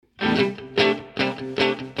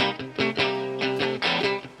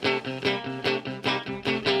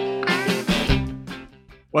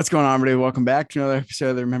What's going on, everybody? Welcome back to another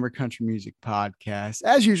episode of the Remember Country Music Podcast.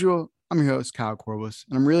 As usual, I'm your host, Kyle Corbus,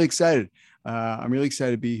 and I'm really excited. I'm really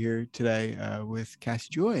excited to be here today with Casi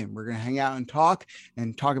Joy, and we're going to hang out and talk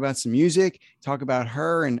about some music, talk about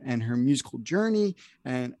her and her musical journey,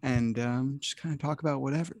 and just kind of talk about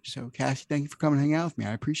whatever. So, Casi, thank you for coming and hang out with me.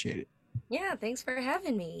 I appreciate it. Yeah, thanks for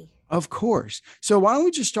having me. Of course. So, why don't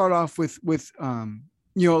we just start off with a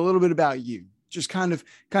little bit about you, just kind of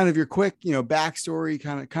your quick, backstory,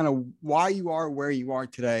 kind of why you are where you are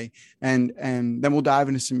today, and then we'll dive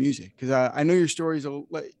into some music because I know your stories.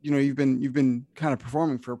 You've been kind of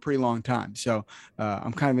performing for a pretty long time, so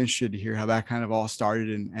I'm kind of interested to hear how that kind of all started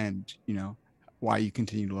and why you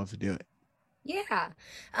continue to love to do it. Yeah.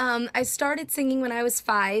 I started singing when I was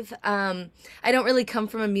 5. I don't really come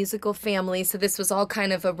from a musical family, so this was all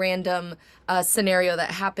kind of a random scenario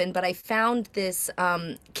that happened. But I found this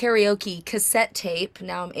karaoke cassette tape,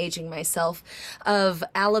 now I'm aging myself, of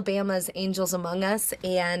Alabama's Angels Among Us.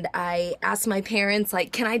 And I asked my parents,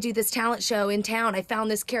 like, can I do this talent show in town? I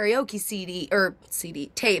found this karaoke CD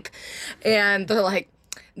tape. And they're like,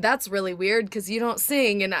 that's really weird because you don't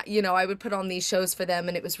sing. And I would put on these shows for them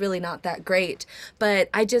and it was really not that great, but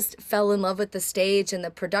I just fell in love with the stage and the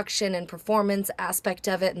production and performance aspect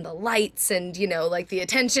of it and the lights and like the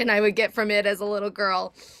attention I would get from it as a little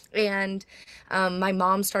girl. And my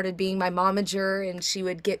mom started being my momager, and she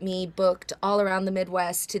would get me booked all around the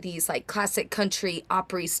Midwest to these like classic country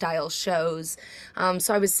Opry style shows.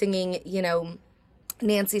 So I was singing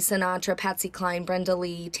Nancy Sinatra, Patsy Cline, Brenda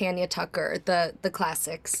Lee, Tanya Tucker, the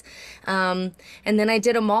classics. And then I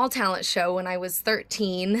did a mall talent show when I was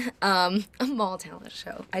 13. A mall talent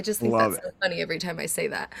show. I just think Love that's it. so funny every time I say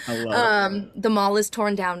that. I love it. The mall is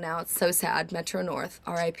torn down now. It's so sad. Metro North,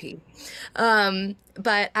 RIP.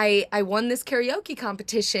 But I won this karaoke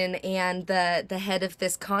competition, and the head of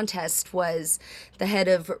this contest was the head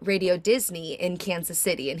of Radio Disney in Kansas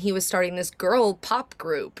City, and he was starting this girl pop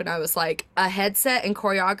group, and I was like, a headset and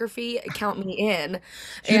choreography, count me in.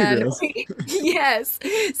 Cue the And girls. yes,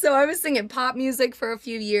 so I was singing pop music for a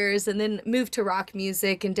few years, and then moved to rock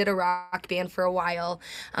music and did a rock band for a while.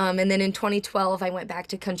 And then in 2012, I went back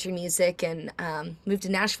to country music and moved to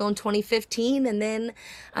Nashville in 2015, and then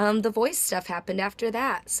the voice stuff happened after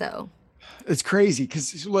that. So It's crazy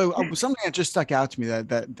because something that just stuck out to me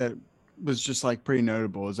that was just like pretty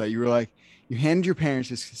notable is that you were like, you handed your parents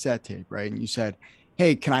this cassette tape, right? And you said,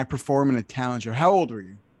 hey, can I perform in a talent show? How old were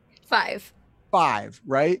you? 5. 5,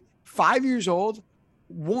 right? 5 years old.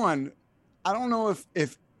 One, I don't know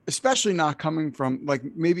if especially not coming from like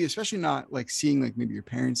maybe especially not like seeing like maybe your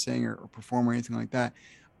parents sing or perform or anything like that.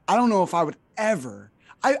 I don't know if I would ever.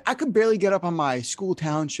 I could barely get up on my school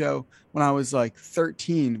talent show when I was like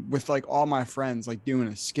 13 with like all my friends like doing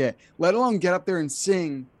a skit, let alone get up there and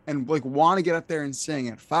sing and like want to get up there and sing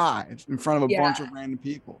at 5 in front of a bunch Yeah. of random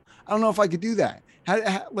people. I don't know if I could do that.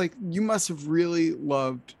 Like you must have really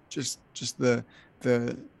loved just the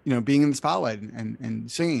being in the spotlight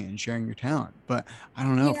and singing and sharing your talent. But I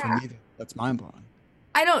don't know, for Yeah. me that's mind blowing.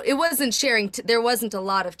 It wasn't sharing, there wasn't a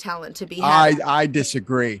lot of talent to be had. I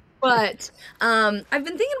disagree. But I've been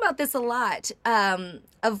thinking about this a lot. I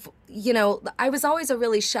was always a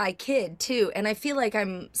really shy kid too, and I feel like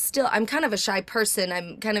I'm kind of a shy person.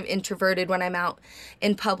 I'm kind of introverted when I'm out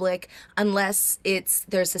in public, unless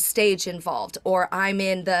there's a stage involved or I'm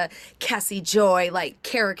in the Cassie Joy like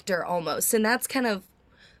character almost, and that's kind of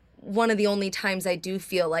one of the only times I do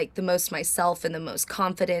feel like the most myself and the most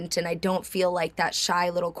confident, and I don't feel like that shy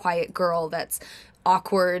little quiet girl that's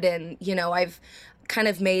awkward. And I've kind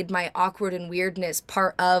of made my awkward and weirdness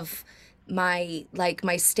part of my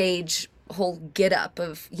stage whole get up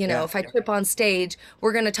of Yeah. if I trip on stage,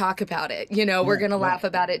 we're going to talk about it, we're Yeah. going to Yeah. laugh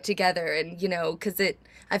about it together. And because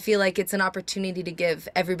I feel like it's an opportunity to give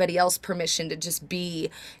everybody else permission to just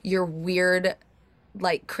be your weird,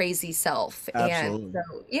 like, crazy self. And Absolutely.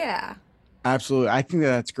 so yeah. Absolutely. I think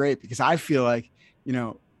that that's great because I feel like, you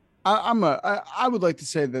know, I would like to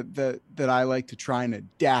say that I like to try and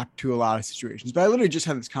adapt to a lot of situations, but I literally just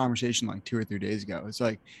had this conversation like 2 or 3 days ago. It's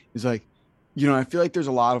like, I feel like there's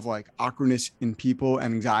a lot of like awkwardness in people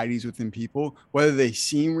and anxieties within people, whether they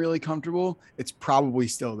seem really comfortable, it's probably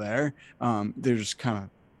still there. They're just kind of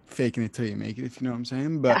faking it till you make it, if you know what I'm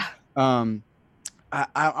saying. But, Yeah. um,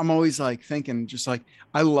 I'm always like thinking just like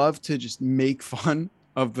I love to just make fun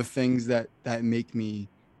of the things that make me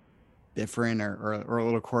different or a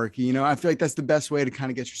little quirky. I feel like that's the best way to kind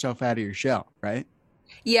of get yourself out of your shell, right?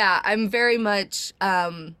 Yeah, I'm very much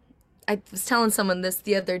I was telling someone this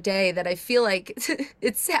the other day that I feel like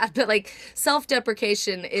it's sad, but like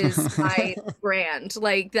self-deprecation is my brand.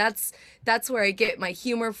 Like that's where I get my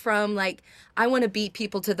humor from. Like I want to beat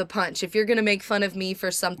people to the punch. If you're gonna make fun of me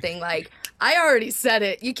for something, like I already said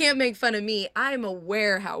it. You can't make fun of me. I'm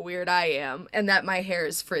aware how weird I am and that my hair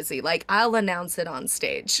is frizzy. Like I'll announce it on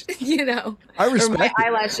stage, I or my respect it.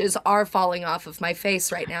 eyelashes are falling off of my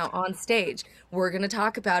face right now on stage. We're gonna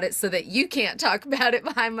talk about it so that you can't talk about it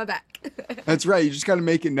behind my back. That's right. You just got to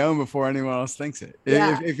make it known before anyone else thinks it.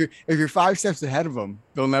 Yeah, If you're 5 steps ahead of them,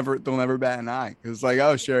 they'll never bat an eye because it's like,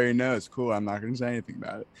 oh, Sherry knows. Cool. I'm not going to say anything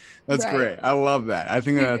about it. That's right. great. I love that. I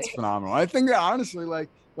think that's phenomenal. I think that honestly, like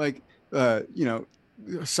uh, you know,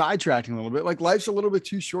 sidetracking a little bit, like life's a little bit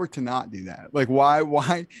too short to not do that. Like why,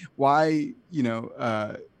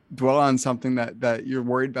 dwell on something that you're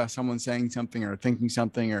worried about someone saying something or thinking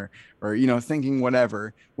something or thinking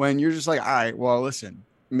whatever when you're just like, all right, well, listen,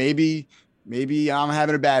 maybe I'm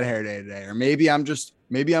having a bad hair day today, or maybe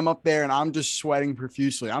I'm up there and I'm just sweating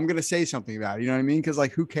profusely. I'm gonna say something about it. You know what I mean? Because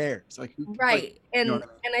like, who cares? Like, Right. you know what I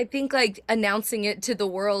mean? And I think like announcing it to the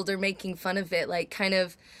world or making fun of it like kind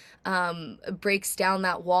of breaks down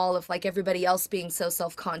that wall of like everybody else being so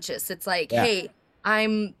self-conscious. It's like, Yeah, hey,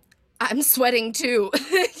 I'm I'm sweating too,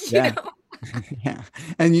 you yeah, know? yeah.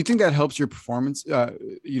 And you think that helps your performance?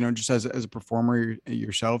 Just as a performer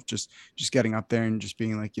yourself, just getting up there and just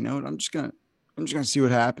being like, you know what, I'm just gonna see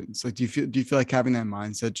what happens. Like, do you feel like having that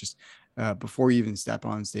mindset just before you even step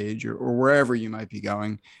on stage or wherever you might be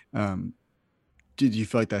going? Um, did you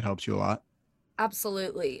feel like that helps you a lot?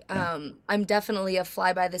 Absolutely. Yeah, I'm definitely a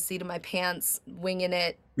fly by the seat of my pants, winging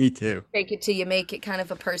it, me too. fake it till you make it kind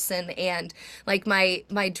of a person. And like my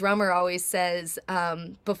drummer always says,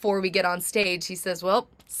 before we get on stage, he says, well,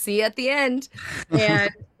 see you at the end.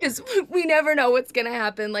 And because we never know what's gonna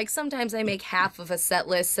happen. Like sometimes I make half of a set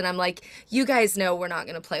list and I'm like, you guys know we're not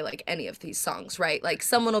gonna play like any of these songs, right? Like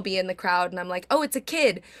someone will be in the crowd and I'm like, oh, it's a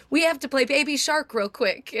kid, we have to play Baby Shark real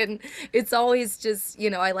quick. And it's always just,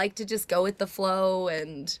 I like to just go with the flow.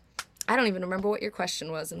 And I don't even remember what your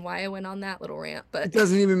question was and why I went on that little rant, It but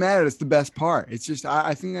doesn't even matter. It's the best part. It's just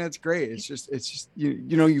I think that's great. It's just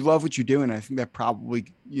you love what you're doing. I think that probably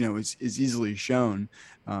is easily shown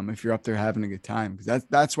if you're up there having a good time because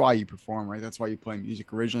that's why you perform, right? That's why you play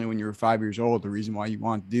music. Originally, when you were 5 years old, the reason why you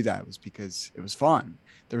wanted to do that was because it was fun.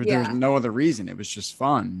 There was yeah. no other reason. It was just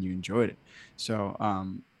fun. And you enjoyed it. So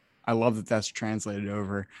I love that that's translated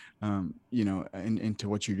over into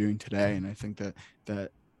what you're doing today. And I think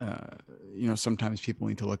that uh, sometimes people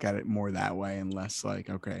need to look at it more that way and less like,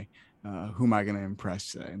 okay, who am I going to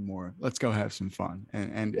impress today? And more, let's go have some fun.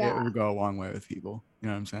 And it Yeah. will go a long way with people. You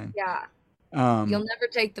know what I'm saying? Yeah. You'll Um, never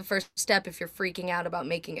take the first step if you're freaking out about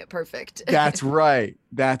making it perfect. that's right.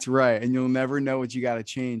 That's right. And you'll never know what you got to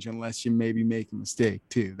change unless you maybe make a mistake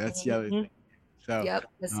too. That's the other Mhm. thing. So, Yep,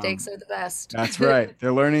 mistakes um, are the best. that's right.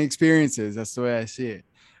 They're learning experiences. That's the way I see it.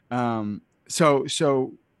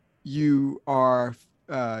 So you are,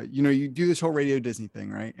 you do this whole Radio Disney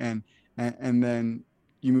thing, right? And then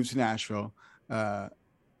you move to Nashville, uh,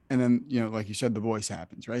 and then like you said, the voice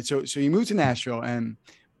happens, right? So you move to Nashville, and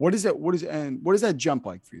what is that jump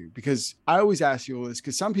like for you? Because I always ask you all this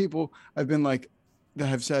because some people have been like that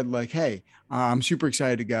have said like, hey, I'm super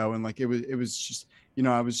excited to go, and like it was just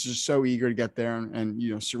I was just so eager to get there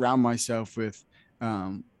and surround myself with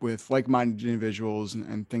like-minded individuals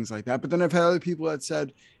and things like that. But then I've had other people that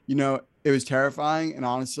said, it was terrifying, and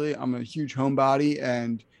honestly, I'm a huge homebody,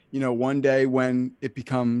 and one day when it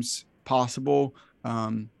becomes possible,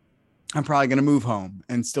 um, I'm probably going to move home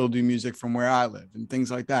and still do music from where I live and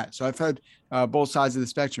things like that. So I've had both sides of the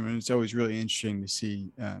spectrum, and it's always really interesting to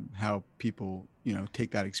see how people,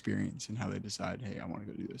 take that experience and how they decide, hey, I want to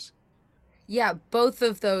go do this. Yeah, both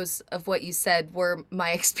of those of what you said were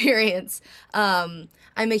my experience. I'm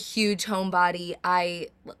a huge homebody.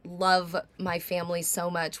 Love my family so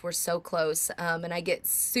much. We're so close. And I get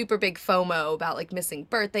super big FOMO about like missing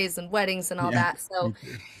birthdays and weddings and all Yeah, that. So me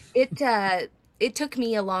too. it it took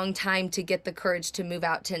me a long time to get the courage to move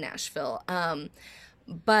out to Nashville.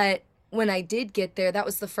 But when I did get there, that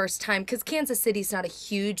was the first time because Kansas City's not a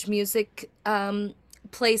huge music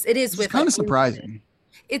place. It is Which is with kind like of surprising.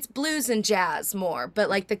 it's blues and jazz more, but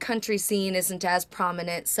like the country scene isn't as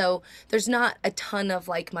prominent. So there's not a ton of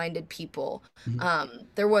like-minded people. Mhm.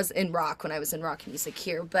 There was in rock when I was in rock music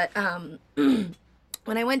here, but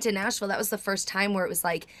when I went to Nashville, that was the first time where it was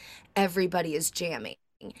like everybody is jamming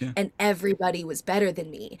Yeah. and everybody was better than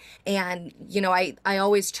me. And I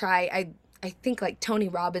always try I think like Tony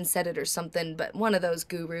Robbins said it or something, but one of those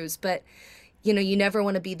gurus, but you never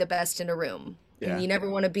want to be the best in a room. And Yeah. you never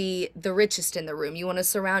want to be the richest in the room. You want to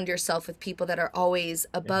surround yourself with people that are always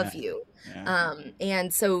Yeah. above you. Yeah.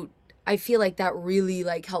 And so I feel like that really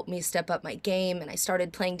like helped me step up my game, and I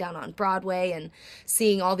started playing down on Broadway and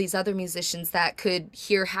seeing all these other musicians that could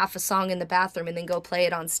hear half a song in the bathroom and then go play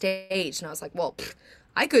it on stage. And I was like, well,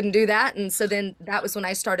 I couldn't do that. And so then that was when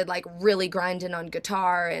I started like really grinding on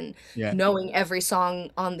guitar and Yeah. knowing every song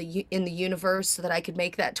on in the universe so that I could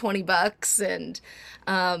make that $20. And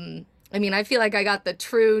I mean, I feel like I got the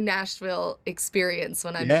true Nashville experience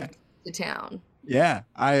when I Yeah. moved to town. Yeah,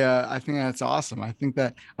 I think that's awesome. I think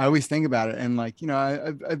that I always think about it, and like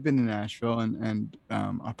I've been to Nashville, and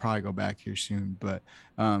I'll probably go back here soon. But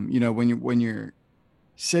when you're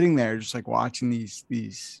sitting there just like watching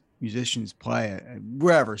these musicians play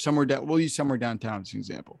wherever, somewhere down, we'll use somewhere downtown as an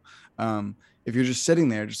example. If you're just sitting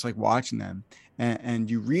there just like watching them, and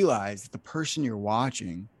you realize that the person you're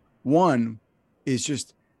watching, one, is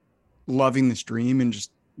just loving this dream and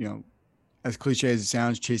just as cliche as it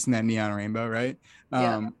sounds, chasing that neon rainbow, right?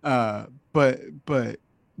 Yeah. But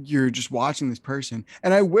you're just watching this person,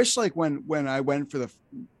 and I wish like when I went for the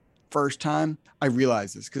first time, I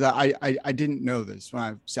realized this because I didn't know this when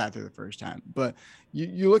I sat there the first time. But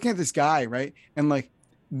you're looking at this guy, right, and like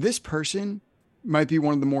this person might be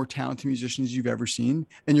one of the more talented musicians you've ever seen,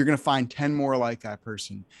 and you're gonna find 10 more like that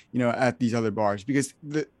person, at these other bars because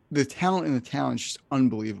the talent in the town is just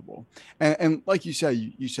unbelievable. And like you said,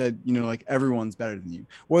 you said, like everyone's better than you.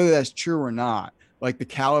 Whether that's true or not, like the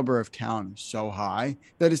caliber of talent is so high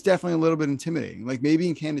that it's definitely a little bit intimidating. Like maybe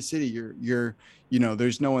in Kansas City,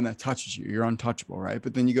 there's no one that touches you. You're untouchable, right?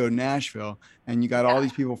 But then you go to Nashville and you got all Yeah.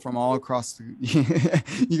 these people from all across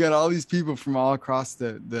you got all these people from all across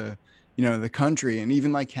the country and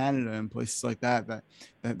even like Canada and places like that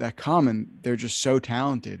come, and they're just so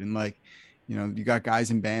talented. And like, you got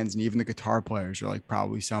guys in bands, and even the guitar players are like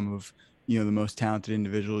probably some of, the most talented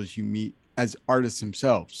individuals you meet as artists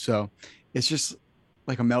themselves. So it's just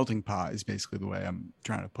like a melting pot is basically the way I'm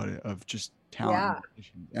trying to put it, of just talent. Yeah.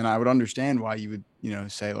 And I would understand why you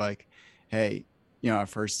would, say like, hey, at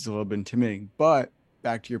first it's a little bit intimidating, but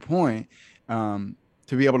back to your point, to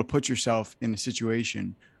be able to put yourself in a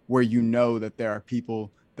situation where you know that there are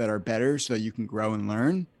people that are better so that you can grow and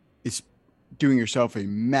learn, is doing yourself a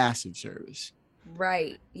massive service.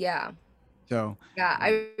 Right. Yeah. So, Yeah,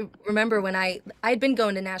 I remember when I'd been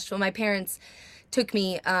going to Nashville. My parents took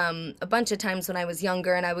me a bunch of times when I was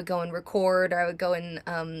younger, and I would go and record, or I would go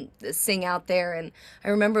and sing out there. And I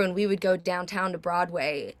remember when we would go downtown to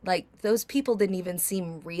Broadway, like those people didn't even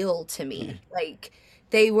seem real to me. Like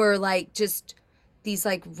they were like just these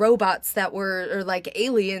like robots that were, or like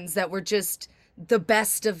aliens that were just the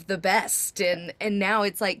best of the best. And now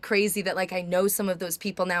it's like crazy that like I know some of those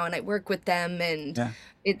people now and I work with them, and yeah,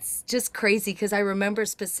 it's just crazy because I remember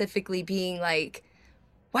specifically being like,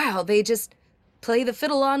 wow, they just play the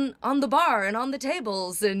fiddle on the bar and on the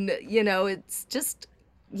tables. And it's just,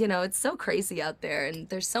 it's so crazy out there, and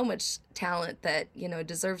there's so much talent that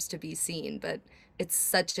deserves to be seen, but it's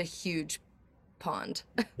such a huge pond.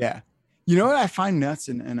 yeah. You know what I find nuts,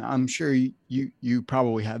 and I'm sure you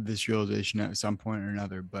probably had this realization at some point or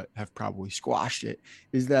another, but have probably squashed it,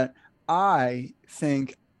 is that I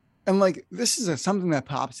think, and like this is something that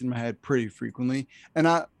pops in my head pretty frequently, and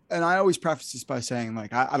I always preface this by saying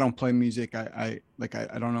like I don't play music, I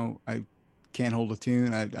don't know, I can't hold a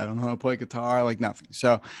tune, I don't know how to play guitar, like nothing.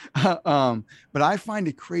 So, but I find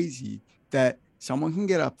it crazy that someone can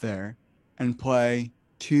get up there and play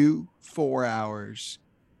 2 4 hours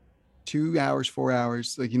 2 hours, 4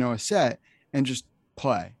 hours, like, a set, and just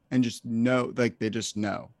play and just know, like they just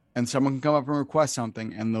know. And someone can come up and request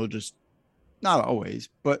something and they'll just, not always,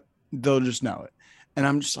 but they'll just know it. And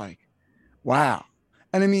I'm just like, wow.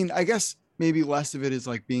 And I mean, I guess maybe less of it is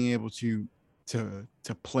like being able to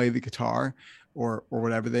play the guitar or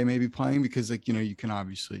whatever they may be playing, because like, you can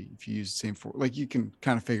obviously, if you use the same for, like, you can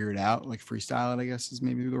kind of figure it out, like freestyle it, I guess is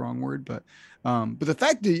maybe the wrong word, but the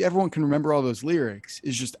fact that everyone can remember all those lyrics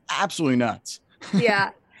is just absolutely nuts.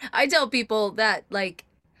 Yeah. I tell people that like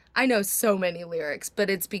I know so many lyrics, but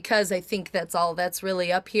it's because I think that's all that's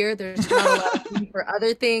really up here. There's not a lot of room for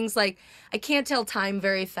other things. Like I can't tell time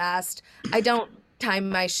very fast. I don't time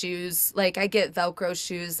my shoes. Like I get Velcro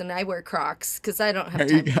shoes and I wear Crocs because I don't have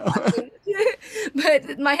There you time for go. watching.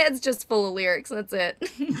 But my head's just full of lyrics. That's it.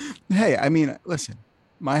 Hey, I mean, listen,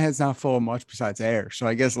 my head's not full of much besides air, so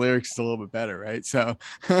I guess lyrics is a little bit better, right? So,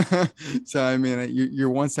 so I mean, you're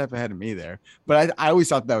one step ahead of me there. But I always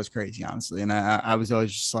thought that was crazy, honestly, and I was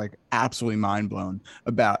always just like absolutely mind blown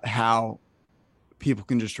about how people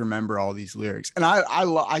can just remember all these lyrics. And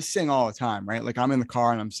I sing all the time, right? Like I'm in the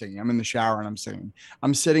car and I'm singing. I'm in the shower and I'm singing.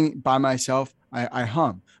 I'm sitting by myself. I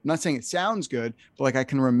hum. I'm not saying it sounds good, but like I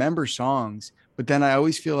can remember songs. But then I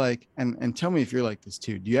always feel like, and tell me if you're like this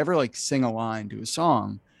too. Do you ever like sing a line to a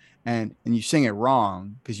song and you sing it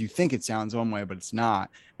wrong because you think it sounds one way, but it's not.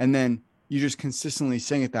 And then you just consistently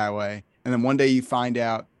sing it that way. And then one day you find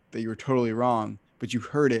out that you were totally wrong, but you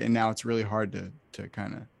heard it and now it's really hard to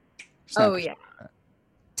kind of Oh snap yeah, yourself.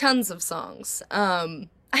 tons of songs.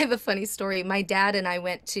 I have a funny story. My dad and I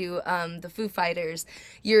went to the Foo Fighters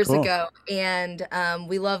years Cool. ago, and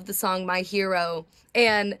we love the song My Hero.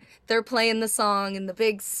 And they're playing the song in the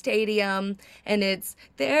big stadium, and it's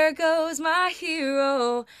There Goes My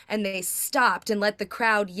Hero. And they stopped and let the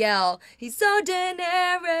crowd yell, He's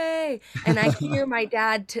ordinary. And I hear my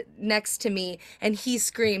dad next to me, and he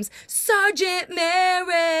screams, Sergeant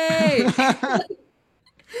Mary.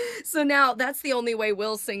 So now that's the only way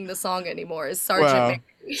we'll sing the song anymore is Sergeant Wow,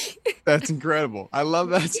 Mary. that's incredible. I love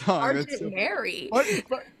that song. That's Sergeant so, Mary.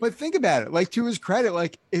 but think about it. Like to his credit,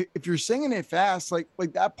 like if you're singing it fast, like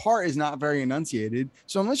that part is not very enunciated.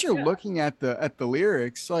 So unless you're Yeah. looking at the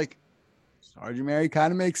lyrics, like Sergeant Mary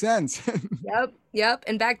kind of makes sense. Yep. Yep.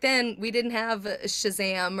 And back then we didn't have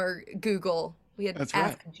Shazam or Google. We had That's right.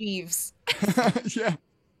 Ask Jeeves. Yeah,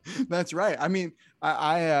 that's right. I mean,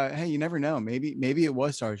 hey, you never know. Maybe it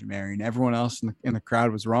was Sergeant Mary and everyone else in the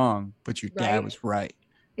crowd was wrong, but your dad Right? was right.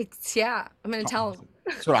 It's yeah. I'm gonna tell him.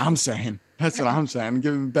 That's what I'm saying. That's what I'm saying.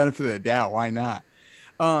 Give him the benefit of the doubt. Why not?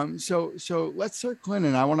 So let's circle in,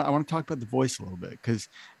 and I want to talk about the voice a little bit because,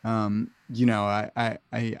 I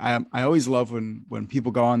always love when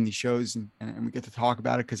people go on these shows and we get to talk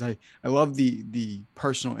about it because I love the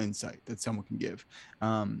personal insight that someone can give.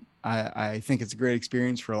 I think it's a great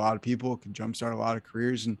experience for a lot of people. It can jumpstart a lot of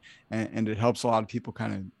careers and it helps a lot of people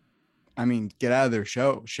kind of, I mean, get out of their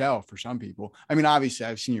shell for some people. I mean, obviously,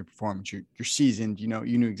 I've seen your performance. You're seasoned. You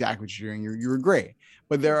knew exactly what you're doing. You were great.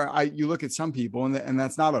 But you look at some people, and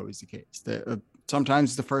that's not always the case. Sometimes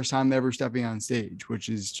it's the first time they're ever stepping on stage, which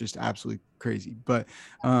is just absolutely crazy. But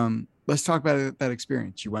let's talk about that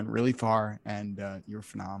experience. You went really far, and you were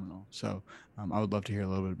phenomenal. So I would love to hear a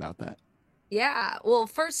little bit about that. Yeah. Well,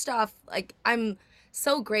 first off, like I'm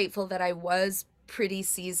so grateful that I was pretty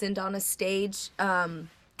seasoned on a stage.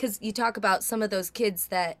 Because you talk about some of those kids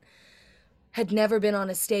that had never been on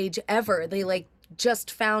a stage ever. They like just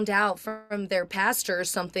found out from their pastor or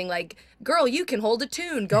something like, girl, you can hold a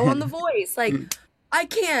tune, go on The Voice. Like, I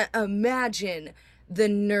can't imagine the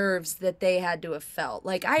nerves that they had to have felt.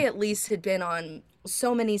 Like, I at least had been on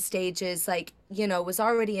so many stages, like, was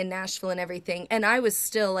already in Nashville and everything. And I was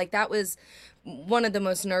still like, that was one of the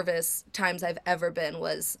most nervous times I've ever been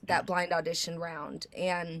was that blind audition round.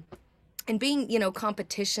 And being,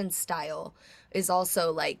 competition style is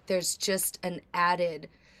also like there's just an added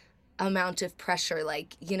amount of pressure.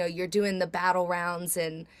 Like, you're doing the battle rounds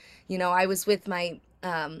and, I was with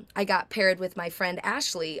I got paired with my friend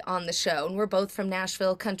Ashley on the show, and we're both from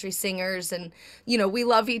Nashville, country singers, and, we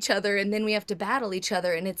love each other, and then we have to battle each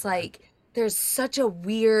other. And it's like, there's such a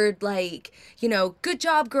weird, like, good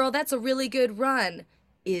job, girl, that's a really good run.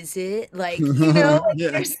 Is it? Like, like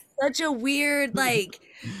Yeah. there's such a weird, like,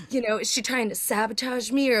 is she trying to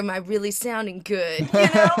sabotage me or am I really sounding good?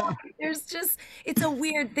 There's just, it's a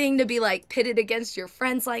weird thing to be like pitted against your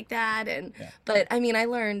friends like that. Yeah. But I mean, I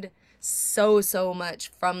learned so much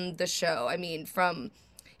from the show. I mean, from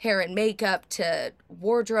hair and makeup to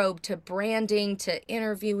wardrobe to branding to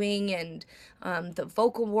interviewing and the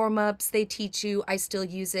vocal warm ups they teach you. I still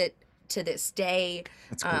use it to this day.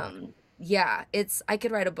 That's cool. Yeah, I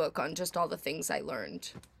could write a book on just all the things I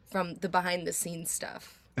learned from the behind the scenes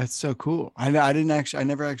stuff. That's so cool. I didn't actually, I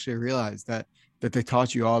never actually realized that they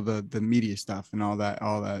taught you all the media stuff and all that,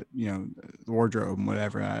 the wardrobe and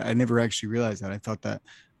whatever. I never actually realized that. I thought that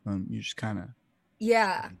you just kind of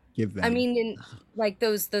Yeah. give I them. mean, like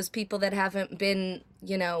those people that haven't been,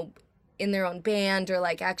 in their own band or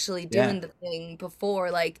like actually Yeah. doing the thing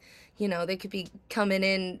before, like, they could be coming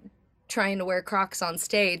in trying to wear Crocs on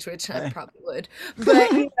stage, which I Hey. probably would. But,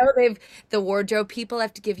 the wardrobe people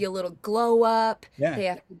have to give you a little glow up. Yeah. They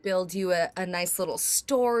have to build you a nice little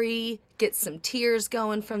story, get some tears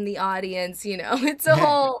going from the audience, it's a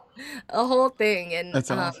whole thing. And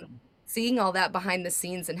That's awesome. seeing all that behind the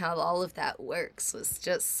scenes and how all of that works was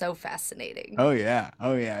just so fascinating. Oh yeah.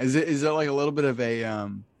 Oh yeah. Is it like a little bit of a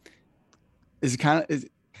is it kind of is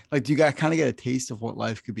like do you got kind of get a taste of what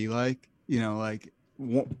life could be like? Like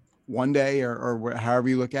one day or however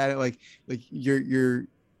you look at it, like you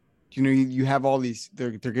have all these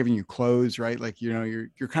they're giving you clothes, right? Like you're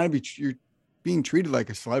kind of you're being treated like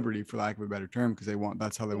a celebrity, for lack of a better term, because they want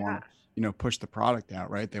that's how they want Yeah. to, push the product out,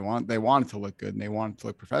 right? They want it to look good and they want it to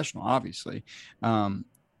look professional, obviously. Um,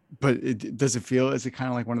 but does it feel, is it kind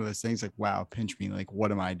of like one of those things like, wow, pinch me, like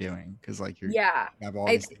what am I doing? Because like you Yeah. have all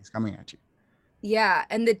I these things coming at you. Yeah,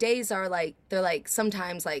 and the days are like they're like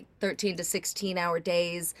sometimes like 13 to 16-hour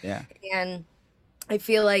days. Yeah. And I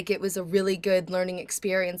feel like it was a really good learning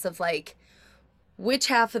experience of like which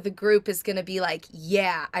half of the group is going to be like,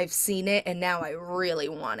 yeah, I've seen it and now I really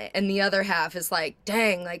want it. And the other half is like,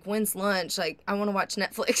 dang, like when's lunch? Like I want to watch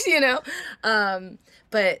Netflix, you know?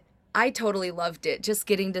 But I totally loved it. Just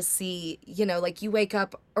getting to see, like you wake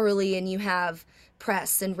up early and you have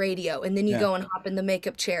press and radio, and then you Yeah. go and hop in the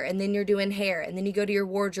makeup chair, and then you're doing hair, and then you go to your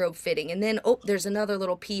wardrobe fitting, and then, oh, there's another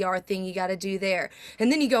little PR thing you got to do there.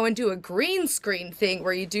 And then you go and do a green screen thing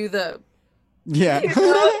where you do the Yeah. you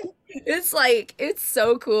know? It's like it's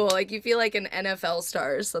so cool. Like you feel like an NFL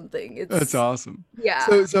star or something. That's It's awesome. yeah.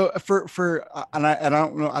 So for and I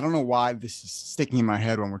don't know why this is sticking in my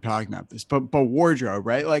head when we're talking about this, but wardrobe,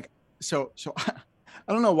 right? Like so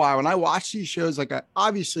I don't know why when I watch these shows, like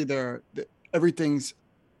obviously everything's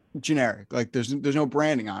generic, like there's no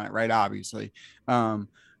branding on it, right? Obviously. Um,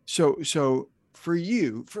 so for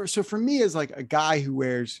you, for me as like a guy who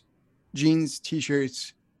wears jeans,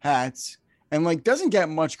 t-shirts, hats, and like doesn't get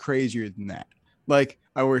much crazier than that. Like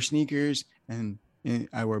I wear sneakers and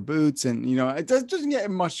I wear boots, and it doesn't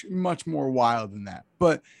get much more wild than that.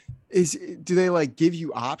 But do they like give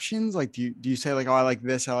you options? Like do you say like, oh, I like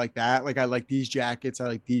this, I like that, like I like these jackets, I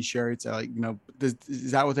like these shirts, I like,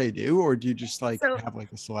 is that what they do, or do you just like So have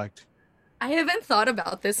like a select? I haven't thought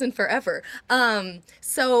about this in forever.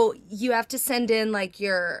 So you have to send in like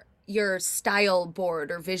your style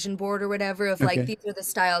board or vision board or whatever of like Okay. these are the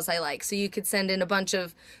styles I like. So you could send in a bunch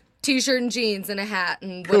of t-shirt and jeans and a hat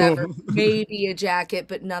and whatever, Cool. maybe a jacket,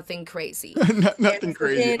 but nothing crazy. And Nothing so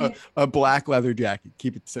crazy. then A black leather jacket.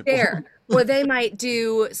 Keep it simple. there. Or they might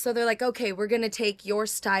do, so they're like, okay, we're going to take your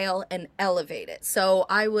style and elevate it. So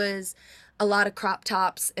I was a lot of crop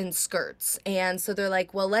tops and skirts. And so they're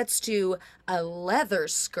like, well, let's do a leather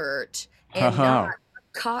skirt and not Oh. a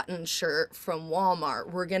cotton shirt from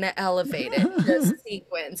Walmart. We're going to elevate it to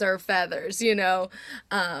sequins or feathers,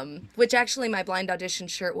 which actually my blind audition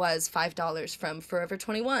shirt was $5 from Forever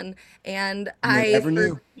 21. And You never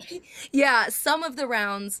knew. yeah, some of the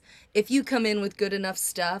rounds, if you come in with good enough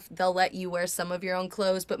stuff, they'll let you wear some of your own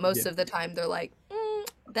clothes, but Yeah. most of the time they're like,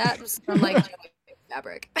 that's from like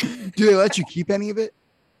fabric. Do they let you keep any of it?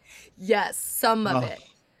 Yes, some of Oh, it.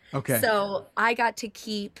 okay. So I got to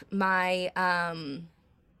keep my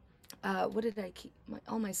what did I keep?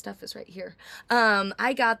 All my stuff is right here.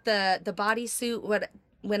 I got the bodysuit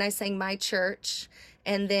when I sang My Church,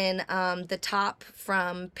 and then the top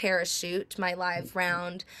from Parachute, my live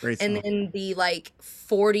round, Great and song. then the like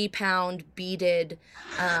 40-pound beaded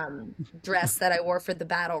dress that I wore for the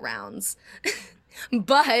battle rounds.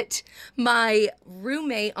 But my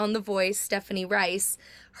roommate on The Voice, Stephanie Rice,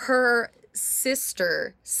 her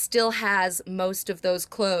sister still has most of those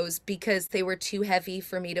clothes because they were too heavy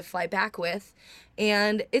for me to fly back with.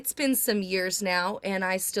 And it's been some years now, and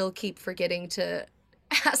I still keep forgetting to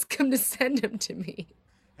ask him to send them to me.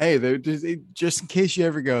 Hey, they're just in case you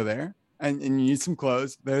ever go there and you need some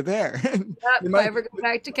clothes, they're there. Yep, They if I might, ever go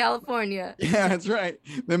back to California. yeah, that's right.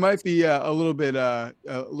 They might be a little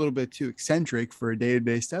bit too eccentric for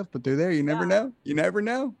day-to-day stuff, but they're there. You never Yeah. know. You never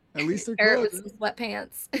know. At least they're Pair it with clothes. some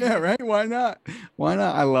sweatpants. Yeah, right. Why not? Why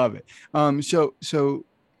not? I love it. So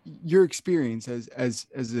your experience as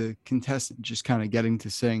a contestant, just kind of getting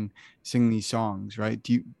to sing these songs, right?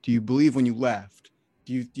 Do you believe when you left?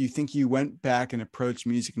 Do you think you went back and approached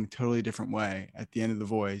music in a totally different way at the end of The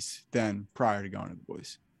Voice than prior to going to The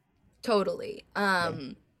Voice? Totally. Yeah.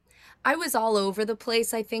 I was all over the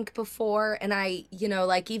place, I think, before, and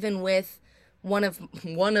like even with one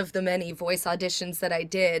of the many voice auditions that I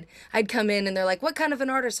did, I'd come in and they're like, "What kind of an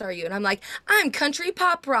artist are you?" And I'm like, "I'm country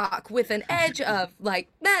pop rock with an edge of like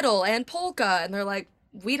metal and polka." And they're like,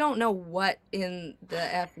 "We don't know what in the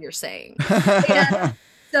F you're saying."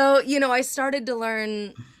 So, I started to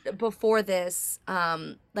learn before this,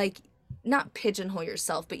 like not pigeonhole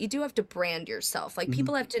yourself, but you do have to brand yourself. Like Mhm.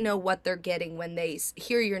 people have to know what they're getting when they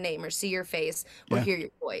hear your name or see your face or Yeah. hear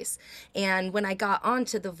your voice. And when I got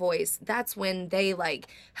onto The Voice, that's when they like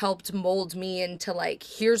helped mold me into like,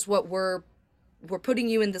 here's what we're putting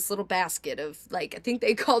you in this little basket of like I think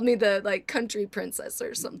they called me the like country princess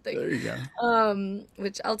or something, There you go.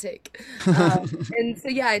 which I'll take. And so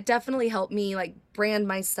yeah, it definitely helped me like brand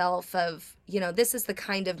myself of this is the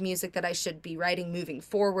kind of music that I should be writing moving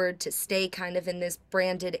forward to stay kind of in this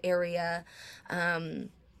branded area. um,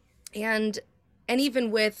 and And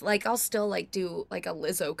even with like I'll still like do like a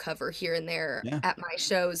Lizzo cover here and there Yeah. at my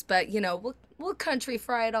shows, but we'll country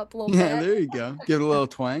fry it up a little Yeah, bit. there you go. Give it a little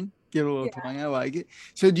twang. Give it a little Yeah. twang. I like it.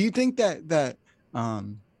 So do you think that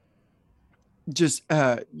um just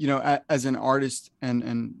as an artist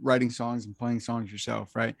and writing songs and playing songs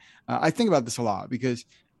yourself, right? I think about this a lot because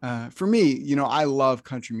for me, I love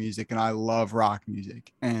country music and I love rock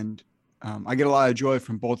music, and I get a lot of joy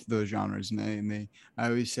from both of those genres. And I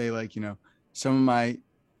always say, like, some of my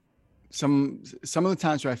some of the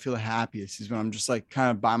times where I feel the happiest is when I'm just like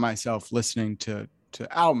kind of by myself listening to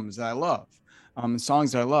albums that I love, and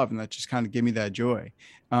songs that I love, and that just kind of give me that joy.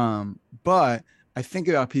 But I think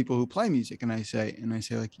about people who play music, and I say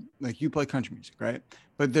like you play country music, right?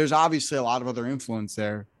 But there's obviously a lot of other influence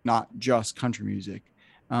there, not just country music.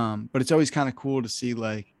 But it's always kind of cool to see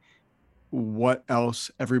like what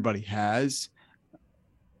else everybody has.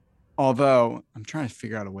 Although I'm trying to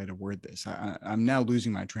figure out a way to word this. I'm now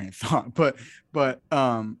losing my train of thought. But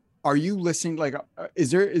are you listening, like, is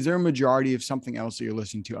there a majority of something else that you're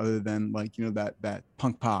listening to other than, like, that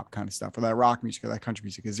punk pop kind of stuff, or that rock music, or that country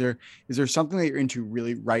music? Is there something that you're into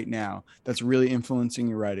really right now that's really influencing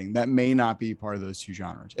your writing that may not be part of those two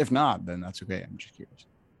genres? If not, then that's okay. I'm just curious.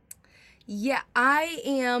 Yeah, I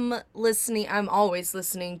am listening. I'm always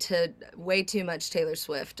listening to way too much Taylor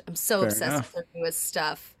Swift. I'm so Fair obsessed enough. with her newest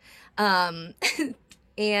stuff. Um,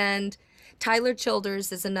 and Tyler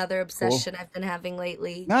Childers is another Cool. obsession I've been having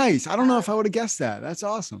lately. Nice. I don't know if I would have guessed that. That's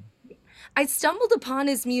awesome. I stumbled upon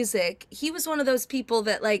his music. He was one of those people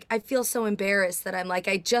that like I feel so embarrassed that I'm like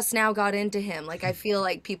I just now got into him. Like I feel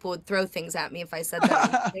like people would throw things at me if I said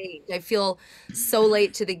that on stage. I feel so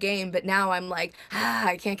late to the game, but now I'm like,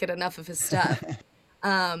 I can't get enough of his stuff.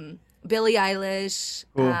 Billie Eilish.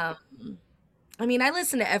 Cool. I mean, I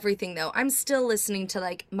listen to everything though. I'm still listening to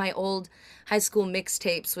like my old high school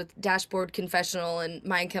mixtapes with Dashboard Confessional and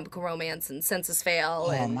My Chemical Romance and Census Fail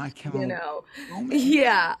Oh, and My Chemical Romance.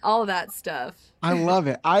 yeah, all that stuff. I love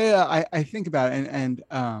it. I think about it, and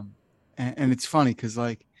it's funny because,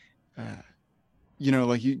 like, uh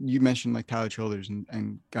like you mentioned, like, Tyler Childers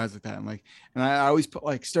and guys like that. And I always put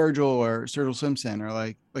like Sturgill Simpson, or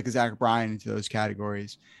like a Zach Bryan into those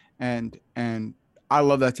categories. And I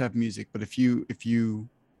love that type of music. But if you would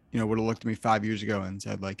have looked at me 5 years ago and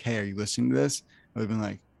said, like, hey, are you listening to this? I would have been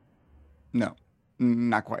like, no,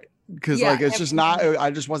 not quite. Because, Yeah, like, it's just not, everyone. I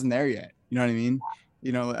just wasn't there yet. You know what I mean?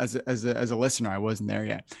 As a listener, I wasn't there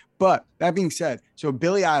yet. But that being said, so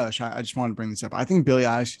Billie Eilish, I just want to bring this up. I think Billie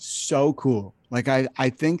Eilish is so cool. Like, I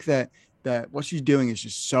think that what she's doing is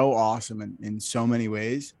just so awesome in so many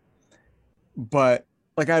ways. But,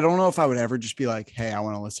 like, I don't know if I would ever just be like, hey, I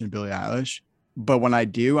want to listen to Billie Eilish. But when I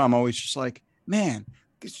do, I'm always just like, man,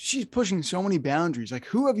 she's pushing so many boundaries. Like,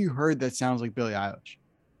 who have you heard that sounds like Billie Eilish?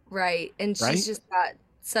 Right. And she's Right? just got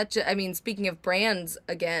such a, I mean, speaking of brands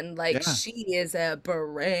again, like Yeah. she is a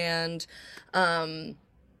brand. Um,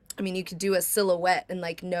 I mean, you could do a silhouette and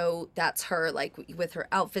like know that's her, like with her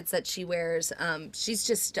outfits that she wears. She's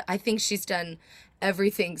just, I think she's done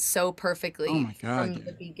everything so Oh perfectly my God, from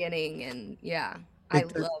the dude. beginning. And yeah, I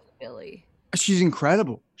It, love Billy. she's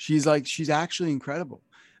incredible. She's actually incredible.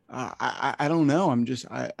 I don't know. I'm just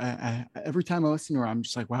I every time I listen to her, I'm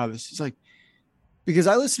just like, wow, this is like, because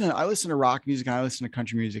I listen to rock music and I listen to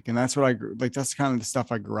country music, and that's what like. That's kind of the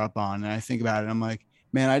stuff I grew up on. And I think about it, I'm like,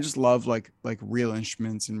 man, I just love like real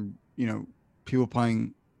instruments, and people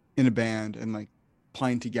playing in a band and like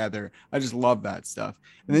playing together. I just love that stuff.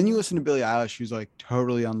 And then you Mhm. listen to Billie Eilish, who's like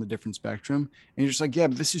totally on the different spectrum, and you're just like, yeah,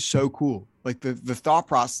 but this is so cool. Like the thought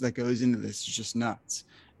process that goes into this is just nuts.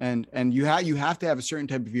 And you have to have a certain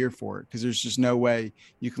type of ear for it, because there's just no way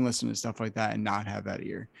you can listen to stuff like that and not have that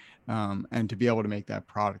ear. And to be able to make that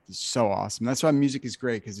product is so awesome. That's why music is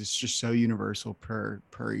great, because it's just so universal per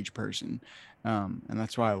each person. And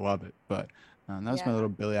that's why I love it. But that was Yeah. my little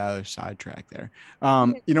Billie Eilish sidetrack there.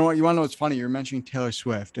 Yeah. You know what? You want to know what's funny? You're mentioning Taylor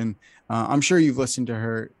Swift, and I'm sure you've listened to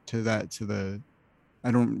her, to the, I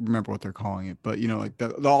don't remember what they're calling it, but like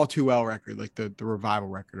the All Too Well record, like the revival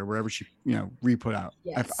record, or whatever she re-put out.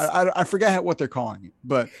 Yes. I forget what they're calling it,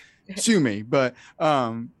 but sue me. But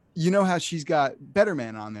you know how she's got Better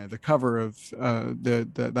Man on there, the cover of the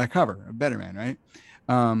that cover of Better Man, right?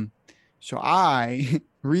 Um, so I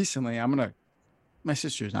recently, my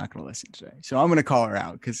sister's not going to listen today, so I'm going to call her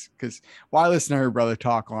out, because why listen to her brother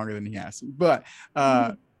talk longer than he has to? But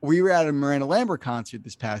we were at a Miranda Lambert concert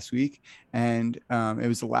this past week, and it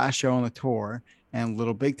was the last show on the tour, and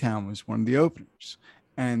Little Big Town was one of the openers,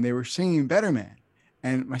 and they were singing Better Man,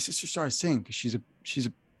 and my sister started singing because she's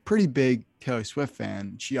a pretty big Taylor Swift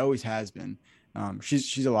fan. She always has been.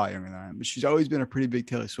 She's a lot younger than I am, but she's always been a pretty big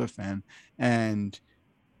Taylor Swift fan, and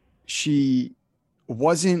she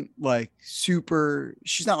wasn't like super.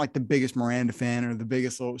 She's not like the biggest Miranda fan or the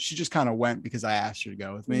biggest little. She just kind of went because I asked her to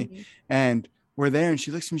go with me, Mhm. and we're there, and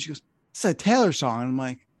she looks at me. She goes, "It's a Taylor song," and I'm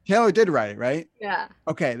like, "Taylor did write it, right?" Yeah.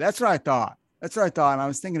 Okay, that's what I thought. That's what I thought, and I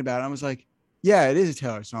was thinking about it. I was like, "Yeah, it is a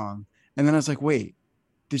Taylor song," and then I was like, "Wait."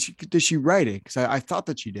 Did she write it? Because I thought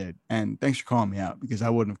that she did. And thanks for calling me out because I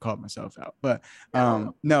wouldn't have called myself out. But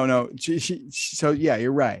No. no, so yeah,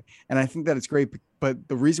 you're right. And I think that it's great. But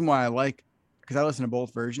the reason why I like, because I listen to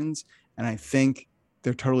both versions and I think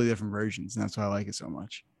they're totally different versions. And that's why I like it so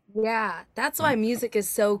much. Yeah, that's Um, why music is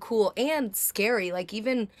so cool and scary. Like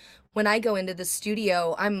even when I go into the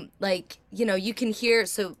studio, I'm like, you can hear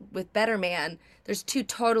so with Better Man, there's two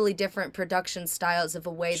totally different production styles of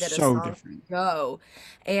a way that a so song different. can go.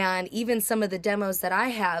 And even some of the demos that I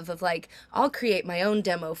have of like I'll create my own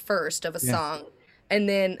demo first of a Yeah. song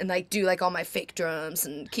and like do like all my fake drums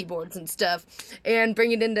and keyboards and stuff and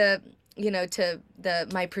bring it into to the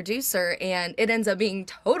my producer and it ends up being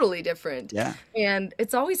totally different. Yeah. And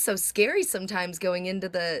it's always so scary sometimes going into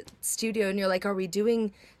the studio and you're like, are we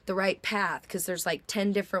doing the right path? Because there's like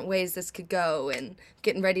 10 different ways this could go, and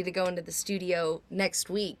getting ready to go into the studio next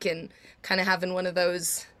week and kind of having one of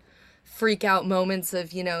those freak out moments of,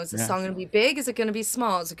 is the Yeah. song going to be big? Is it going to be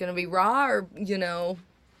small? Is it going to be raw or,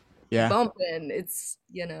 Yeah. bumping? It's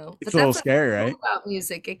But a little that's what's scary, cool right? about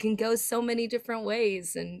music. It can go so many different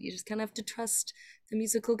ways, and you just kind of have to trust the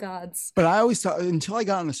musical gods. But I always thought until I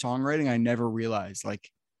got into songwriting, I never realized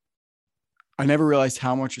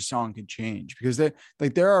how much a song could change because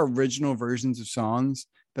there are original versions of songs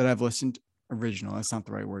that I've listened original. That's not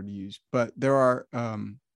the right word to use, but there are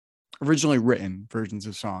originally written versions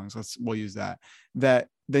of songs. We'll use that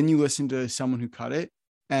then you listen to someone who cut it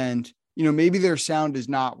and maybe their sound is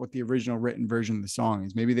not what the original written version of the song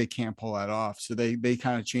is. Maybe they can't pull that off. So they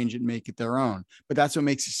kind of change it and make it their own. But that's what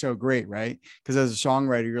makes it so great, right? Because as a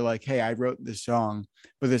songwriter, you're like, hey, I wrote this song,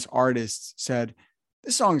 but this artist said,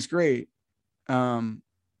 this song's great. But now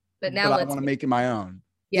But I let's want to make make it my own.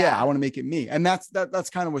 Yeah, I yeah. want to make it me. And that's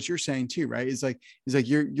kind of what you're saying too, right? It's like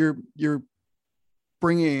you're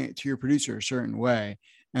bringing it to your producer a certain way,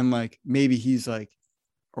 and like maybe he's like,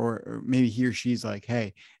 or maybe he or she's like,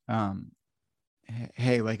 um,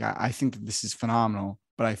 hey, like I think that this is phenomenal,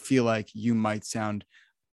 but I feel like you might sound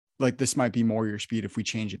like this might be more your speed if we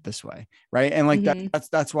change it this way, right? And like Mhm.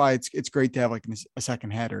 that's why it's great to have like a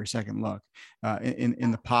second head or a second look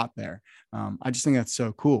in the pot there. I just think that's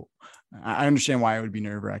so cool. I understand why it would be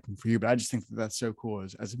nerve wracking for you, but I just think that that's so cool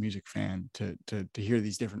as a music fan to hear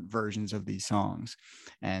these different versions of these songs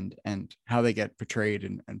and how they get portrayed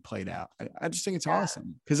and played out. I just think it's Yeah.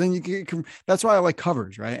 awesome because then that's why I like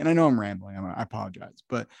covers, right? And I know I'm rambling. I apologize,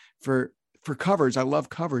 but for covers, I love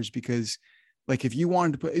covers because like if you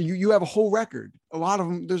wanted to put you have a whole record, a lot of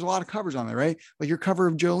them, there's a lot of covers on there, right? Like your cover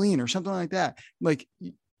of Jolene or something like that. Like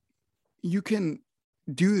you can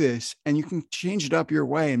do this and you can change it up your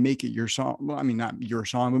way and make it your song. Well, I mean, not your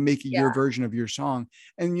song, but make it your Yeah. version of your song.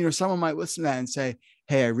 And someone might listen to that and say,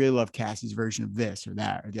 hey, I really love Cassie's version of this or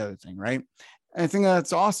that or the other thing, right? And I think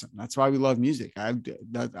that's awesome. That's why we love music. I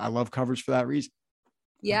love covers for that reason.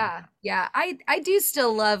 Yeah, yeah. I do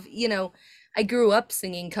still love, I grew up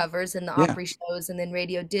singing covers in the Yeah, Opry shows and then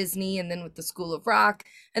Radio Disney and then with the School of Rock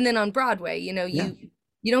and then on Broadway. yeah.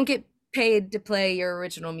 You don't get paid to play your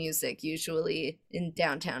original music usually in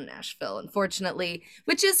downtown Nashville, unfortunately,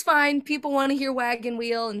 which is fine. People want to hear Wagon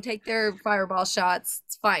Wheel and take their fireball shots.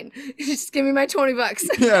 It's fine. Just give me my 20 bucks.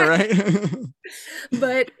 Yeah, right.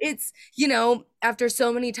 But it's, after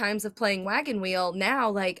so many times of playing Wagon Wheel, now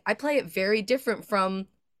like I play it very different from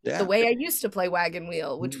the Yeah, way I used to play Wagon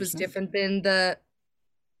Wheel, which was 100%. different than the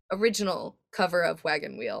original cover of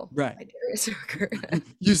Wagon Wheel Right. by Darius Rucker.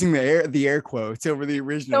 Using the air quotes over the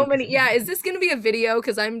original. So many. Yeah, is this going to be a video?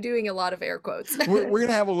 Because I'm doing a lot of air quotes. We're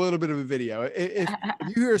gonna have a little bit of a video. If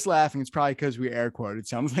you hear us laughing, it's probably because we air quoted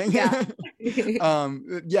something. Yeah.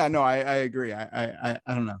 Yeah, no, I agree. I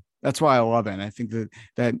don't know. That's why I love it. And I think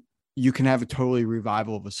that you can have a totally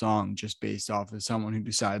revival of a song just based off of someone who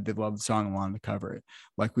decided they love the song and wanted to cover it,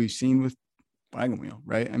 like we've seen with Wagon Wheel,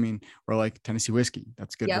 right? I mean, or like Tennessee Whiskey.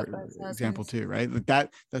 That's a good Yep, that's what I was gonna example say. too, right? Like that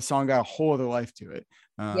song got a whole other life to it.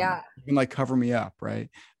 Yeah. Even like Cover Me Up, right?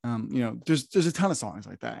 There's a ton of songs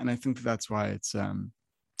like that, and I think that's why it's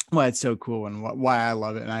so cool and why I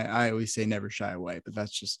love it. And I always say never shy away, but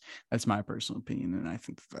that's my personal opinion, and I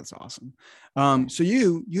think that's awesome. Yeah. So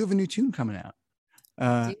you have a new tune coming out. I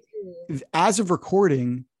Uh, do. as of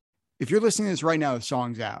recording, if you're listening to this right now, the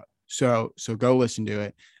song's out. So go listen to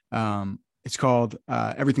it. It's called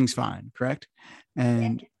Everything's Fine, correct?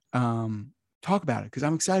 And um, talk about it because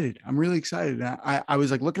I'm excited. I'm really excited. And I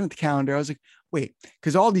was like looking at the calendar. I was like, wait,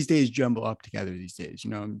 because all these days jumble up together these days.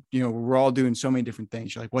 We're all doing so many different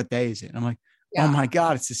things. You're like, what day is it? And I'm like, oh Yeah. my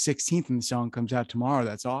God, it's the 16th and the song comes out tomorrow.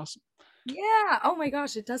 That's awesome. Yeah. Oh my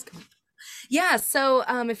gosh, it does come. Yeah, so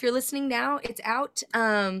if you're listening now, it's out.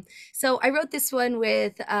 So I wrote this one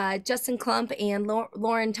with Justin Klump and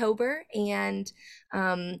Lauren Tober, and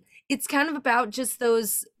it's kind of about just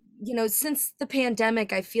those, since the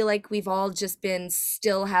pandemic, I feel like we've all just been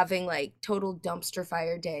still having like total dumpster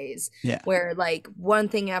fire days Yeah. where like one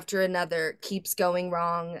thing after another keeps going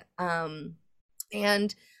wrong.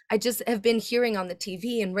 And I just have been hearing on the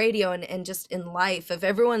TV and radio and just in life of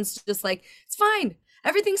everyone's just like, it's fine.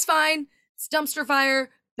 Everything's fine. It's dumpster fire,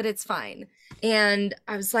 but it's fine. And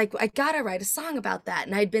I was like, I gotta write a song about that.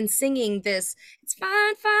 And I'd been singing this, it's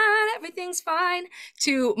fine, fine, everything's fine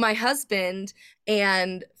to my husband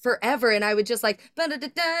and forever. And I would just like,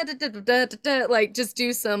 like just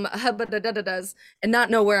do some and not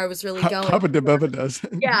know where I was really going. Hubba Bubba does.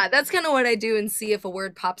 Yeah, that's kind of what I do and see if a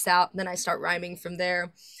word pops out, and then I start rhyming from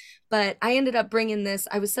there. But I ended up bringing this.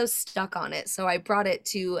 I was so stuck on it, so I brought it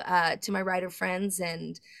to my writer friends,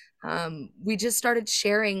 and we just started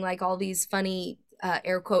sharing like all these funny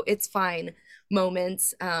air quote "it's fine"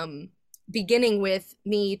 moments. Beginning with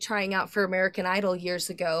me trying out for American Idol years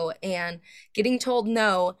ago and getting told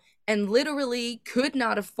no, and literally could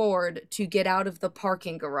not afford to get out of the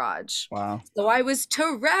parking garage. Wow. So I was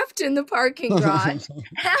trapped in the parking garage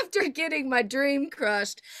after getting my dream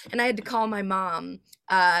crushed, and I had to call my mom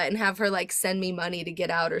and have her like send me money to get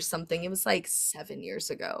out or something. It was like 7 years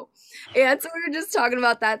ago. And so we were just talking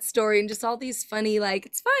about that story and just all these funny, like,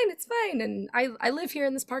 it's fine. And I live here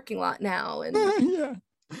in this parking lot now. And Yeah.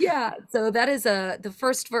 yeah, so that is the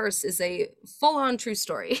first verse is a full-on true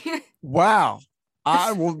story. Wow.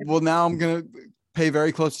 I will. Well, now I'm gonna pay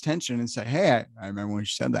very close attention and say, "Hey, I remember when you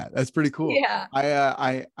said that. That's pretty cool." Yeah.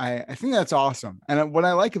 I think that's awesome. And what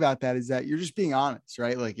I like about that is that you're just being honest,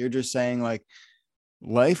 right? Like you're just saying, like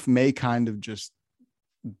life may kind of just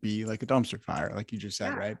be like a dumpster fire, like you just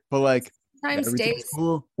said, Yeah. right? But like Sometimes everything's days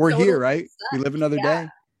cool. We're here, totally right? We suck. live another Yeah. day.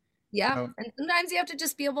 Yeah, So and sometimes you have to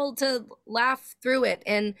just be able to laugh through it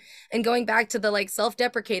and going back to the like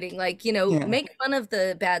self-deprecating, like, yeah, make fun of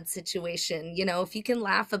the bad situation. If you can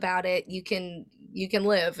laugh about it, you can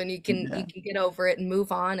live and you yeah. can get over it and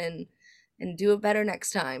move on and do it better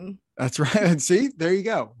next time. That's right. And see, there you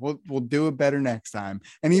go. We'll do it better next time.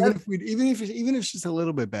 And even Yep. if we even if it's just a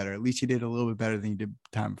little bit better, at least you did a little bit better than you did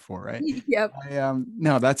the time before, right? Yep. I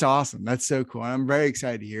No, that's awesome. That's so cool. I'm very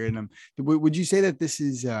excited to hear it. And would you say that this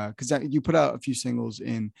is because you put out a few singles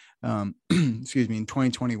in excuse me in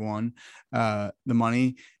 2021, The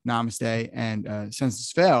Money, Namaste, and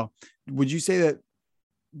Senses Fail. Would you say that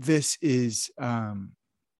this is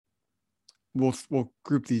we'll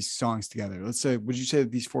group these songs together. Let's say, would you say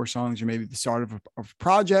that these four songs are maybe the start of a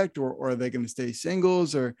project, or are they going to stay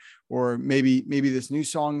singles, or maybe this new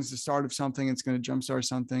song is the start of something? It's going to jumpstart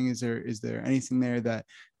something. Is there anything there that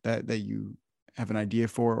you have an idea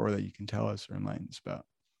for, or that you can tell us or enlighten us about?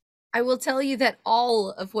 I will tell you that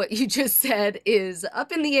all of what you just said is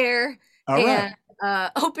up in the air All right.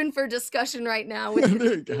 and open for discussion right now with the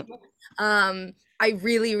There you go. team. I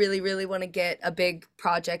really, really, really want to get a big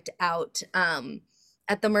project out.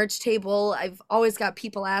 At the merch table, I've always got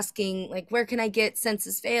people asking, like, where can I get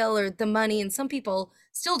Census Fail or The Money? And some people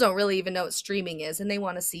still don't really even know what streaming is and they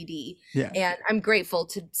want a CD. Yeah. And I'm grateful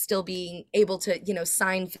to still being able to,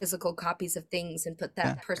 sign physical copies of things and put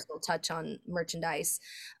Yeah. that personal touch on merchandise.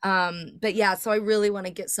 But yeah, so I really want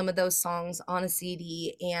to get some of those songs on a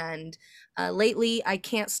CD. And lately, I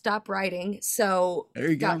can't stop writing. So There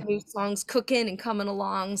you got go. new songs cooking and coming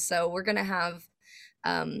along. So we're going to have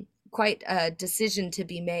quite a decision to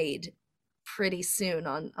be made pretty soon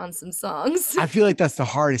on some songs. I feel like that's the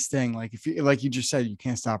hardest thing. Like if you like you just said, you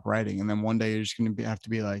can't stop writing, and then one day you're just going to have to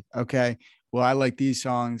be like, okay, well, I like these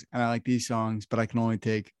songs and I like these songs, but I can only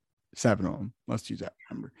take seven of them. Let's use that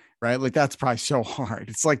number, right? Like that's probably so hard.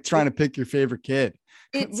 It's like trying It, to pick your favorite kid.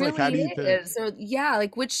 it It's like, how really do you pick? is. So yeah,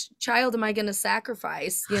 like which child am I going to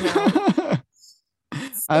sacrifice?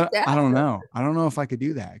 So I don't sad. know. I don't know if I could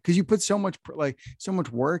do that because you put so much like so much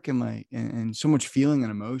work and like and so much feeling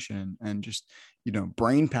and emotion and just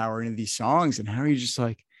brain power into these songs. And how are you just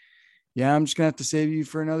like, yeah, I'm just gonna have to save you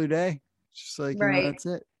for another day. It's just like, Right. that's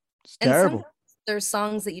it. It's And sometimes terrible. there's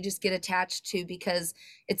songs that you just get attached to because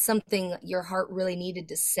it's something your heart really needed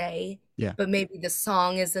to say Yeah. but maybe the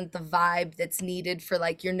song isn't the vibe that's needed for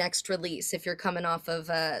like your next release if you're coming off of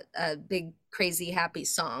a big crazy happy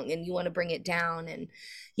song and you want to bring it down. And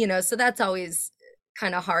so that's always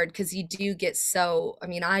kind of hard because you do get so, I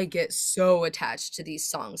mean, I get so attached to these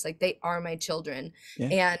songs, like they are my children.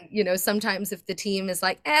 Yeah. And sometimes if the team is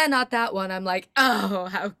like, not that one, I'm like, oh,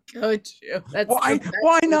 how could you, that's the Why best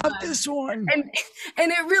not one. this one?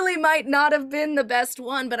 And it really might not have been the best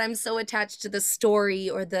one, but I'm so attached to the story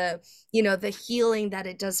or the healing that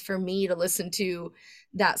it does for me to listen to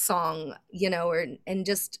that song, or and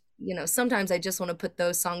just sometimes I just want to put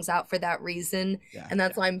those songs out for that reason. Yeah. And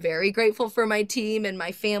that's why I'm very grateful for my team and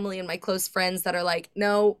my family and my close friends that are like,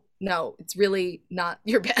 no, it's really not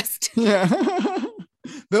your best. Yeah.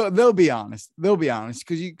 they'll be honest. They'll be honest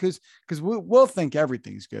because we'll think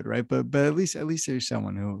everything's good, right? But at least there's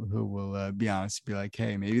someone who will be honest, be like,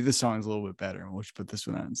 hey, maybe this song's a little bit better, and we'll just put this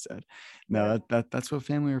one on instead. No, that's what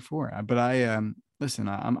family are for. But I listen,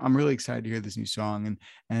 I'm really excited to hear this new song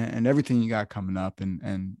and everything you got coming up,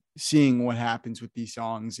 and seeing what happens with these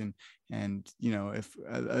songs, and if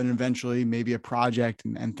and eventually maybe a project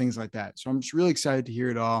and things like that. So I'm just really excited to hear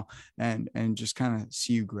it all, and just kind of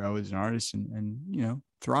see you grow as an artist, and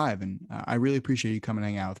thrive. And I really appreciate you coming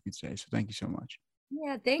and hanging out with me today. So thank you so much.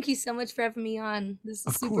 Yeah, thank you so much for having me on. This is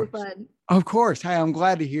Of super course. fun. Of course. Hey, I'm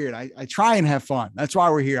glad to hear it. I try and have fun. That's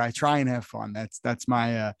why we're here. I try and have fun. That's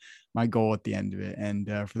my my goal at the end of it. And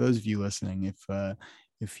for those of you listening,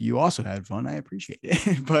 if you also had fun, I appreciate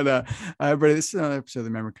it. But this is another episode of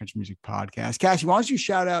the Memory Country Music Podcast. Cassie, why don't you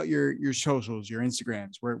shout out your socials, your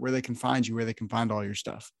Instagrams, where they can find you, where they can find all your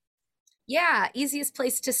stuff? Yeah, easiest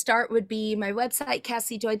place to start would be my website,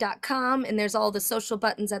 cassiejoy.com, and there's all the social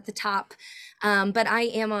buttons at the top. But I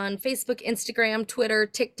am on Facebook, Instagram, Twitter,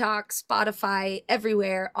 TikTok, Spotify,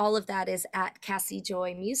 everywhere. All of that is at Cassie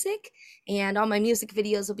Joy Music. And all my music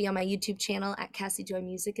videos will be on my YouTube channel at Cassie Joy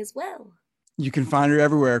Music as well. You can find her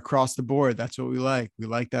everywhere across the board. That's what we like. We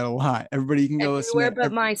like that a lot. Everybody, you can go listen Everywhere to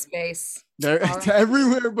but MySpace.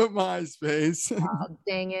 everywhere but MySpace. Oh,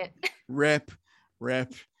 dang it. Rip.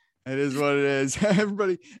 It is what it is.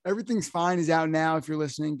 Everybody, Everything's Fine is out now. If you're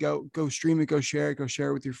listening, go stream it, go share it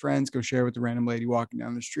with your friends, go share it with the random lady walking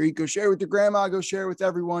down the street, go share it with your grandma, go share it with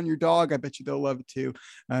everyone, your dog. I bet you they'll love it too.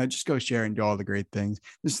 Just go share and do all the great things.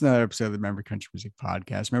 This is another episode of the Remember Country Music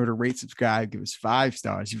Podcast. Remember to rate, subscribe, give us 5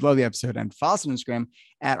 stars if you love the episode, and follow us on Instagram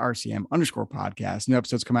at RCM_podcast. New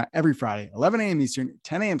episodes come out every Friday, 11 a.m. Eastern,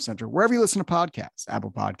 10 a.m. Central, wherever you listen to podcasts,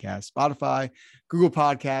 Apple Podcasts, Spotify, Google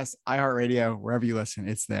Podcasts, iHeartRadio, wherever you listen,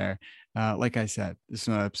 it's there. Like I said, this is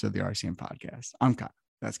another episode of the RCM Podcast. I'm Kyle.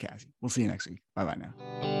 That's Cassie. We'll see you next week. Bye-bye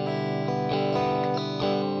now.